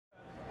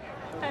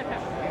Thank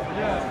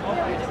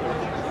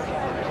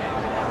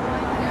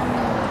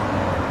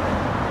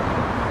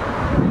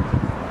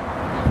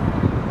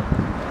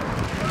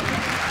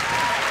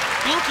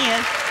you.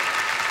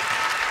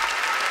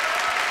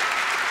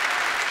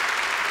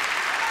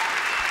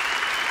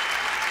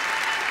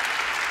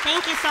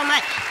 Thank you so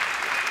much.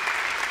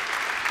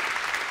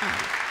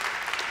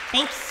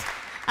 Thanks.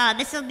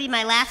 This will be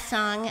my last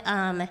song.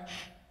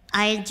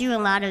 I do a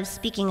lot of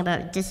speaking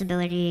about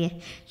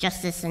disability,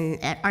 justice, and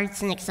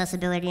arts and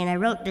accessibility, and I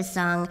wrote this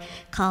song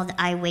called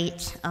I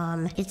Wait.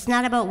 It's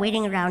not about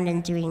waiting around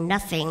and doing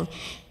nothing.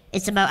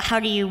 It's about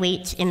how do you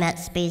wait in that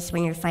space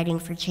when you're fighting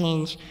for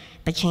change,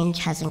 but change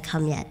hasn't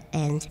come yet,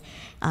 and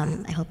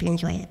I hope you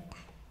enjoy it.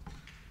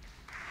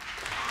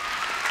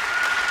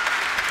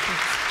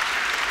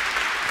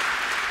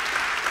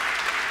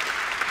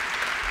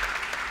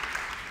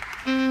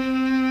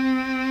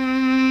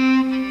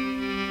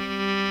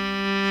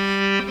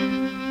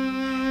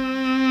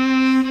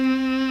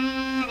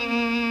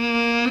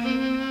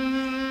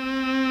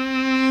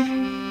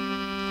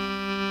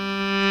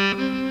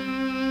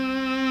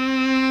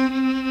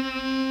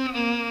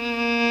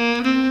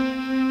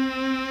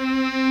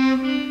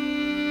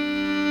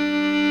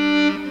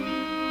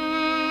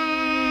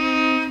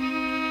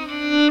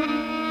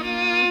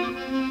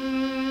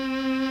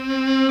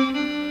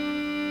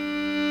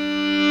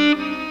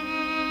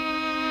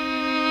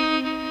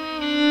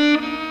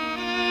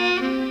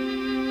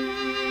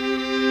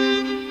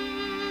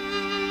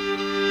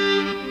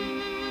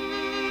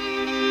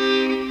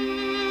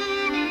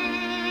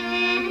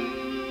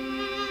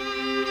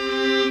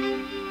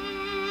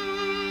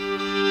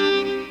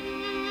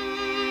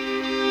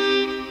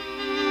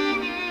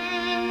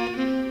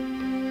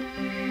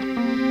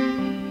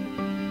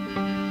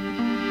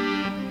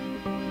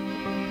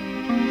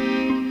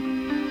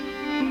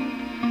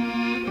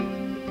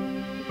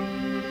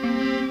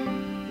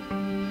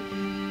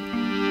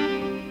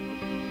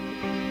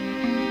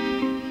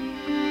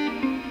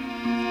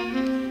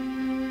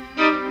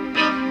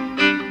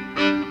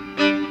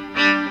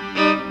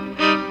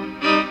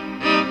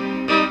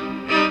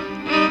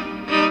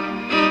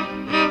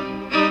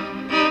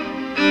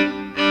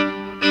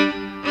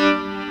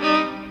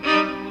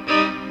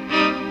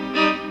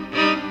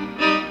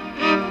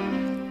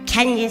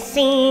 Can you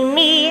see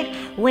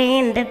me way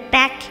in the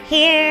back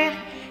here?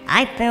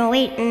 I've been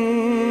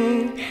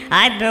waiting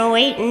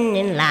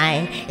in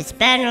line. It's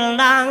been a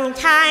long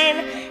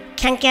time,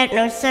 can't get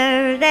no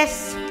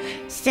service.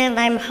 Still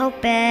I am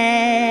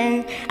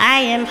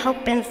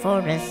hoping for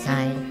a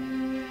sign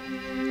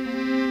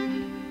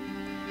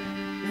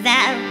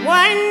that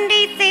one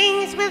day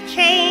things will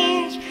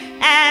change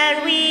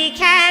and we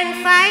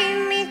can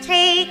finally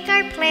take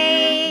our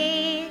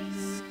place.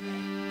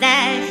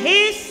 That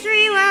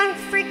history won't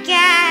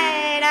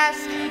forget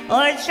us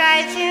or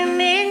try to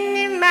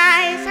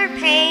minimize our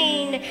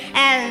pain,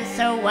 and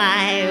so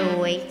I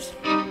wait.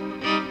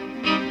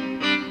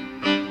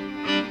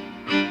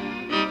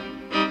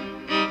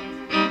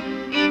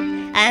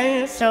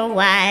 And so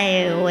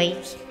I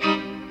wait.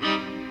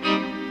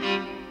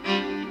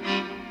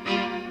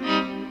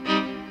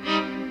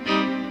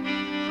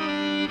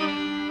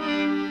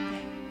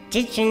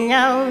 Did you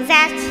know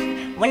that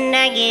when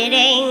I get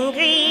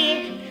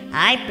angry,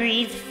 I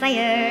breathe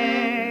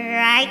fire?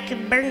 I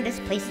could burn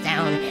this place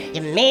down.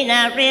 You may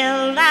not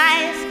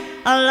realize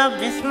all of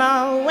the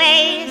small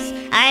ways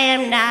I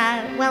am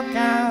not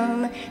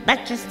welcome,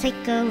 but just take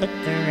a look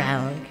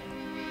around.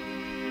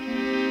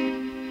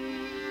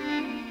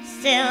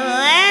 Still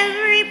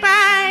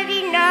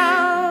everybody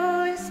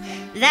knows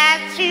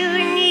that you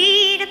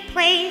need a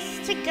place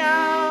to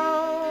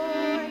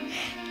go,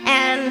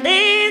 and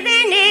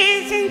living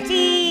isn't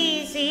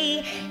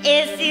easy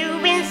if you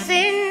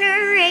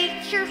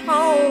incinerate your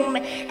home,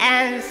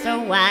 and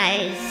so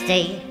I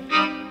stay.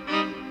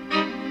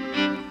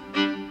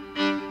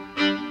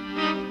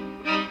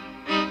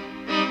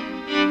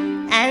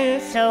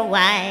 And so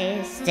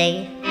I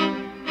stay.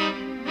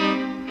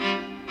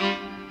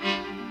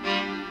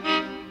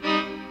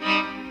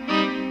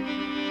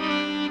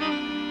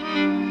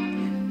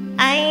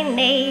 I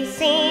may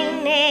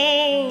seem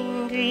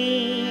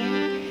angry,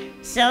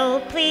 so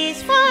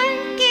please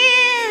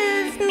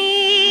forgive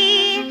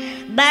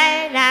me,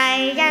 but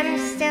I am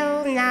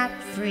still not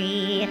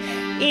free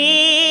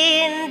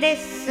in this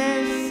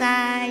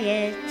society.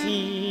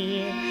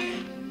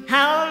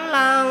 How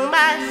long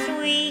must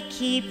we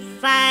keep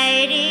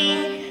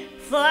fighting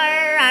for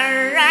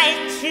our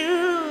right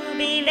to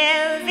be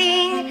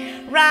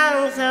living?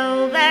 Wrongs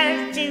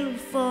overdue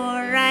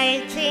for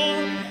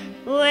righting.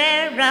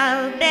 We're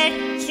a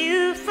bit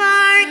too forgiving.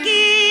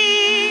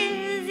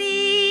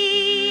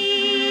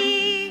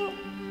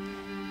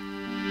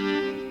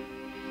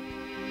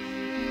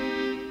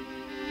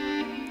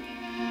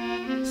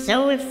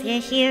 So if you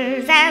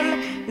hear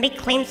them make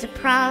claims of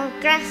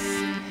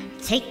progress,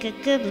 take a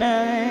good look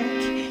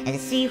and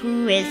see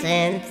who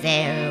isn't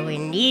there. We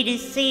need a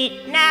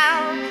seat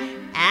now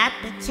at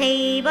the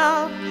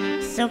table,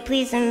 so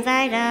please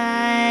invite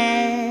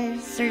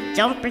us, or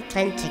don't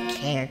pretend to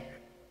care.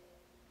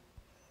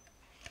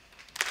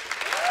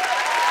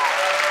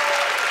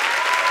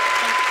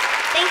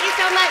 Thank you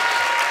so much.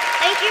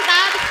 Thank you,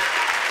 Bob.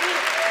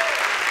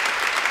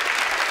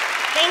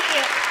 Thank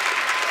you.